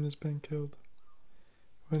Japan has been killed.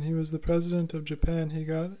 When he was the president of Japan, he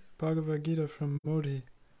got Bhagavad Gita from Modi,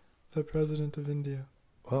 the president of India.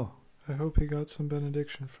 Oh. I hope he got some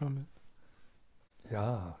benediction from it.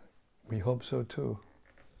 Yeah, we hope so too.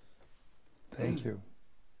 Thank you.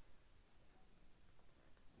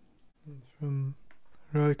 From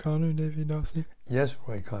Raikanu Devi Dasi. Yes,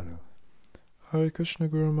 Raikanu. Hare Krishna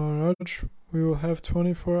Guru Maharaj, we will have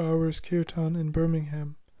 24 hours kirtan in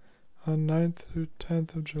Birmingham on 9th through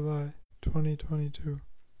 10th of July, 2022.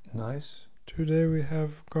 Nice. Today we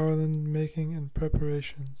have garland making and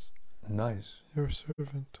preparations. Nice. Your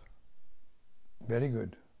servant. Very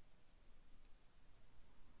good.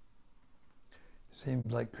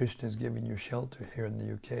 Seems like Krishna is giving you shelter here in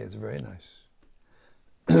the UK. It's very nice.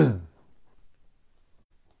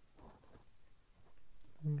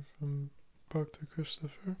 And from Bhakta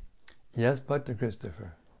Christopher. Yes, Bhakta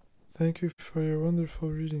Christopher. Thank you for your wonderful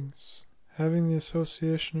readings. Having the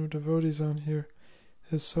association of devotees on here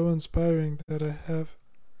is so inspiring that I have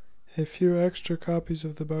a few extra copies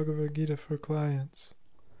of the Bhagavad Gita for clients.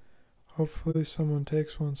 Hopefully someone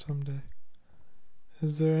takes one someday.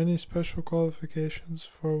 Is there any special qualifications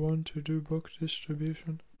for one to do book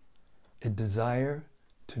distribution? A desire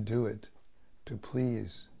to do it, to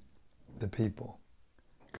please the people.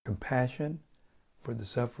 Compassion for the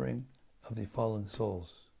suffering of the fallen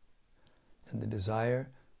souls. And the desire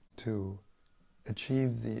to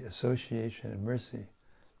achieve the association and mercy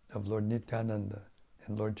of Lord Nityananda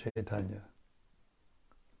and Lord Chaitanya.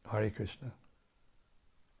 Hare Krishna.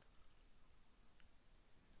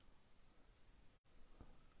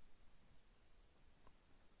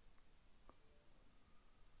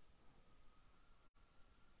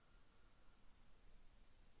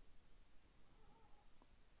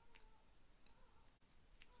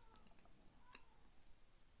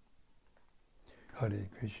 Hare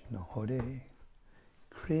Krishna, Hare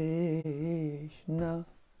Krishna,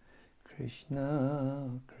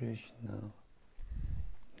 Krishna, Krishna,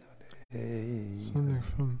 Hare. Something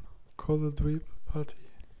from Koladweep Pati.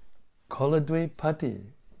 Koladweep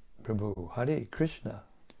Pati, Prabhu, Hare Krishna.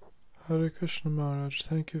 Hare Krishna Maharaj,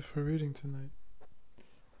 thank you for reading tonight.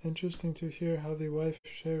 Interesting to hear how the wife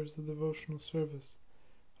shares the devotional service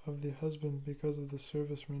of the husband because of the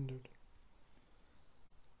service rendered.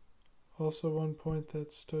 Also, one point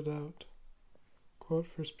that stood out. Quote,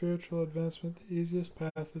 for spiritual advancement, the easiest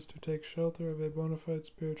path is to take shelter of a bona fide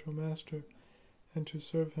spiritual master and to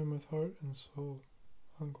serve him with heart and soul.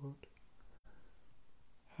 Unquote.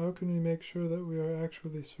 How can we make sure that we are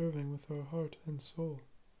actually serving with our heart and soul?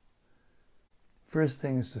 First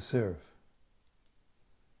thing is to serve.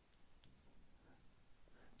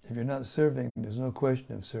 If you're not serving, there's no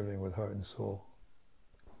question of serving with heart and soul.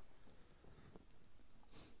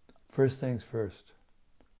 First things first.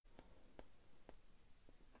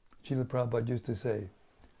 Srila Prabhupada used to say,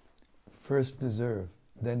 first deserve,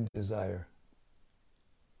 then desire.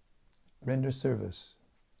 Render service.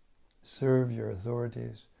 Serve your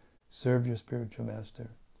authorities. Serve your spiritual master.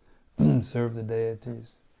 Serve the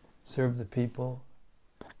deities. Serve the people.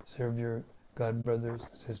 Serve your god brothers,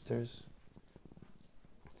 sisters.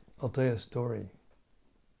 I'll tell you a story.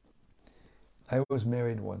 I was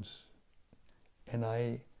married once, and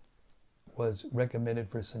I was recommended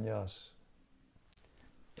for sannyas.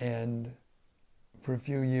 And for a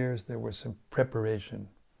few years there was some preparation,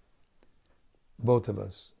 both of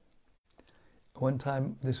us. One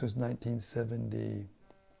time, this was 1970,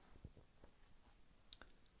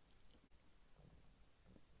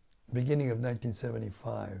 beginning of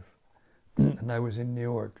 1975, and I was in New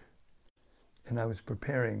York, and I was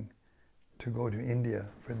preparing to go to India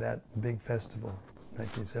for that big festival,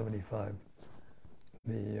 1975,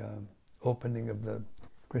 the opening of the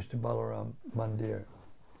Krishna Balaram Mandir,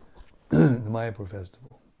 the Mayapur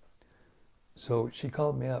festival. So she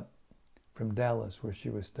called me up from Dallas, where she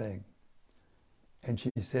was staying, and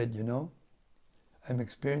she said, you know, I'm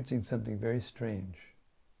experiencing something very strange.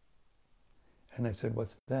 And I said,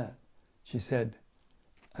 what's that? She said,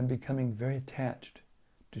 I'm becoming very attached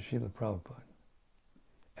to Srila Prabhupada.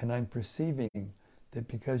 And I'm perceiving that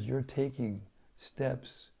because you're taking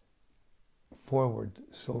steps forward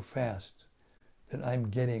so fast, that I'm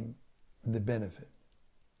getting the benefit.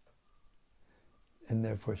 And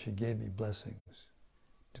therefore she gave me blessings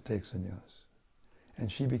to take sannyas.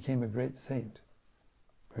 And she became a great saint.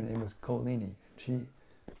 Her name was Kolini.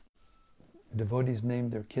 Devotees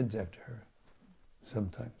named their kids after her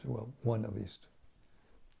sometimes, well, one at least.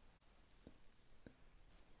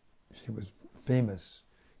 She was famous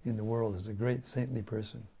in the world as a great saintly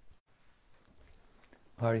person.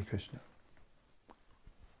 Hare Krishna.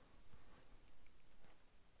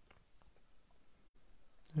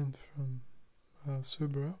 And from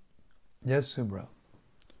Subra. Yes, Subra.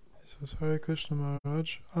 He says, Hare Krishna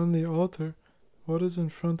Maharaj, on the altar, what is in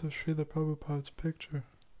front of Srila Prabhupada's picture?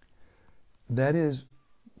 That is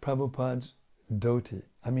Prabhupada's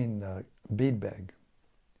bead bag.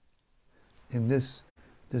 In this,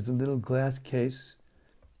 there's a little glass case,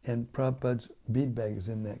 and Prabhupada's bead bag is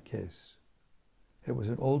in that case. It was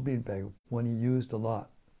an old bead bag, one he used a lot.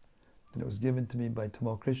 And it was given to me by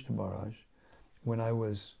Tamal Krishna Maharaj when I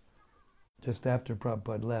was, just after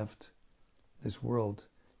Prabhupada left this world,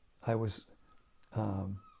 I was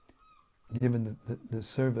given the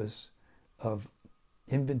service of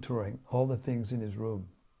inventorying all the things in his room,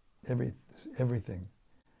 everything.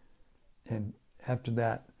 And after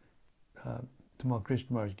that, Tamal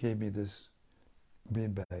Krishna Maharaj gave me this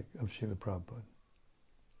bead bag of Srila Prabhupada.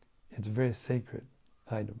 It's a very sacred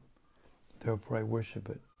item. Therefore I worship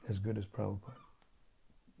it as good as Prabhupada.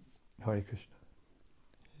 Hare Krishna.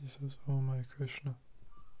 He says, oh my Krishna.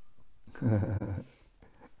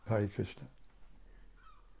 Hare Krishna.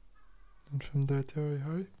 And from Daityari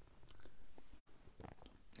Hari?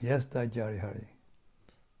 Yes, Daityari Hari.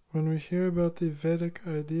 When we hear about the Vedic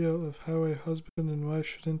ideal of how a husband and wife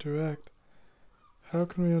should interact, how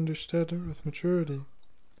can we understand it with maturity?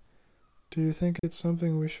 Do you think it's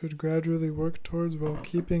something we should gradually work towards while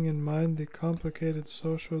keeping in mind the complicated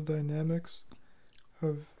social dynamics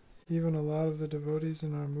of even a lot of the devotees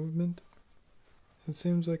in our movement? It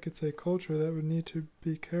seems like it's a culture that would need to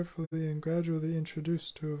be carefully and gradually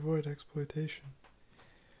introduced to avoid exploitation.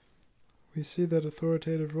 We see that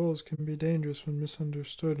authoritative roles can be dangerous when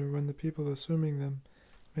misunderstood or when the people assuming them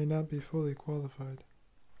may not be fully qualified.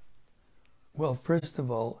 Well, first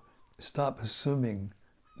of all, stop assuming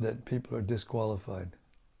that people are disqualified.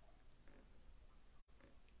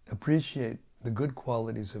 Appreciate the good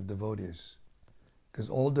qualities of devotees, because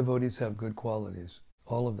all devotees have good qualities,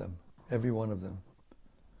 all of them, every one of them.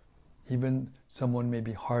 Even someone may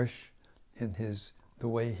be harsh in the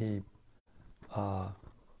way he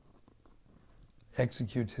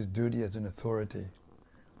executes his duty as an authority.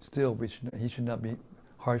 Still, he should not be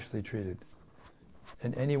harshly treated.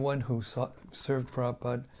 And anyone who served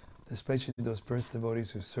Prabhupada, especially those first devotees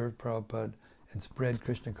who served Prabhupada and spread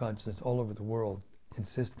Krishna consciousness all over the world,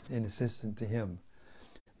 insistent to him,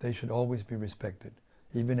 they should always be respected,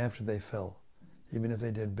 even after they fell, even if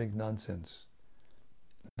they did big nonsense.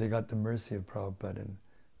 They got the mercy of Prabhupada and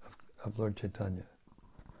of Lord Chaitanya.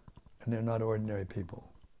 And they're not ordinary people.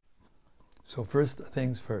 So first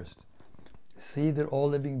things first. See that all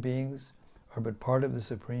living beings are but part of the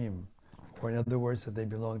Supreme, or in other words, that they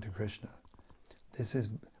belong to Krishna. This is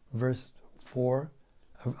verse 4,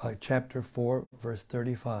 chapter 4, verse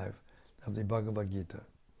 35 of the Bhagavad Gita.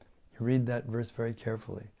 You read that verse very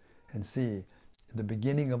carefully and see the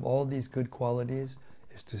beginning of all these good qualities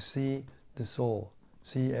is to see the soul,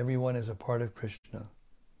 see everyone as a part of Krishna.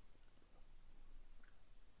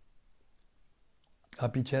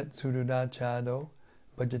 Apichet suruda chado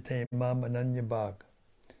bhajate mam ananya bhag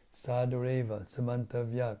sadureva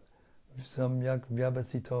samantavyak samyak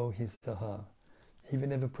vyabasito hisaha.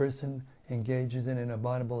 Even if a person engages in an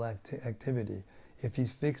abominable activity, If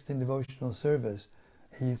he's fixed in devotional service,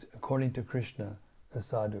 he's, according to Krishna, a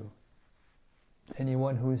sadhu.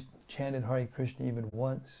 Anyone who has chanted Hare Krishna even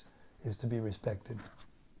once is to be respected.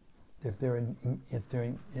 If they're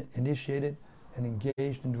initiated and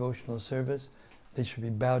engaged in devotional service, they should be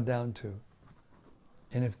bowed down to.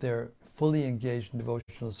 And if they're fully engaged in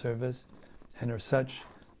devotional service and are such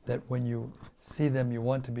that when you see them you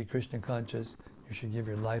want to be Krishna conscious, you should give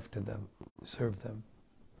your life to them, serve them.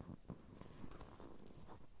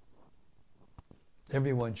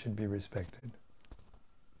 Everyone should be respected.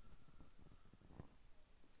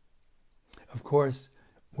 Of course,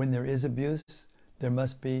 when there is abuse, there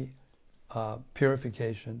must be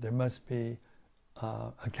purification, there must be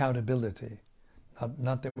accountability.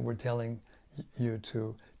 Not that we're telling you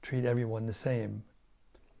to treat everyone the same.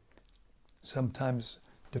 Sometimes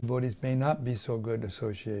devotees may not be so good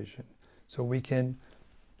association, so we can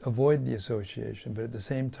avoid the association, but at the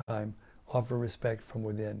same time offer respect from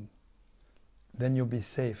within. Then you'll be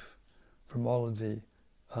safe from all of the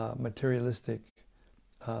materialistic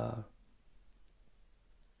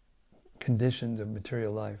conditions of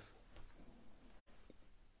material life.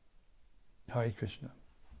 Hare Krishna.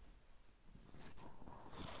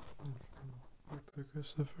 Bhakta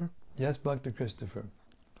Christopher. Yes, Bhakta Christopher.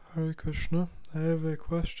 Hare Krishna. I have a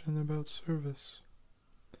question about service.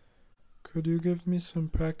 Could you give me some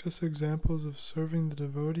practice examples of serving the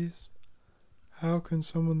devotees? How can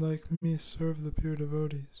someone like me serve the pure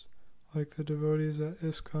devotees, like the devotees at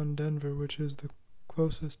ISKCON Denver, which is the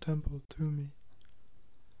closest temple to me?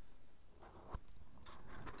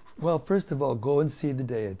 Well, first of all, go and see the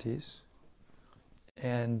deities,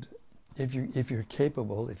 and if you're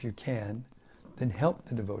capable, if you can, then help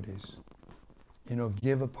the devotees.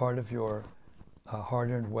 Give a part of your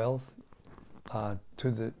hard-earned wealth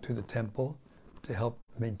to the temple to help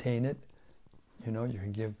maintain it. You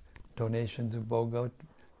can give donations of bhoga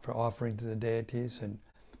for offering to the deities and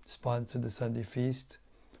sponsor the Sunday feast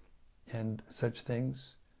and such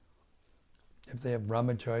things. If they have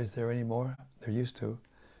brahmacharis there anymore, they're used to.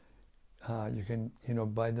 You can,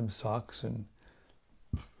 buy them socks and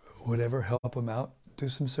whatever, help them out, do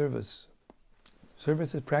some service.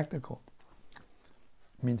 Service is practical.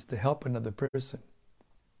 It means to help another person.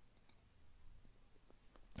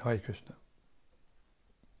 Hare Krishna.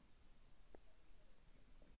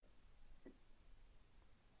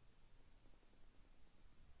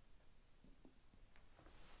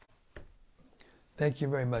 Thank you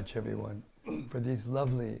very much, everyone, for these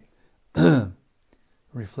lovely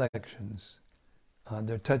reflections.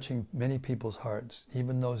 They're touching many people's hearts,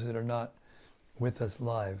 even those that are not with us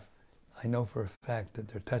live. I know for a fact that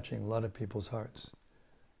they're touching a lot of people's hearts.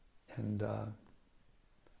 And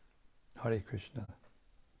Hare Krishna.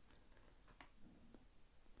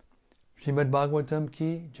 Srimad Bhagavatam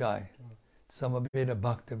ki jai. Samaveda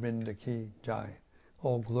Bhakta Vrinda ki jai.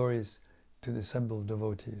 All glories to the assembled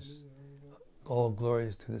devotees. All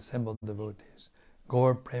glories to the assembled devotees.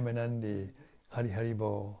 Gaur Premanandi, Hari Hari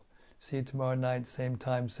Bol. See you tomorrow night, same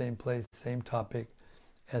time, same place, same topic,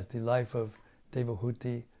 as the life of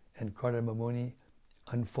Devahuti and Kardama Muni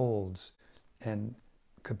unfolds and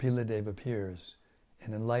Kapila Dev appears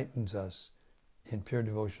and enlightens us in pure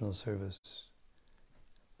devotional service.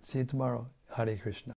 See you tomorrow. Hare Krishna.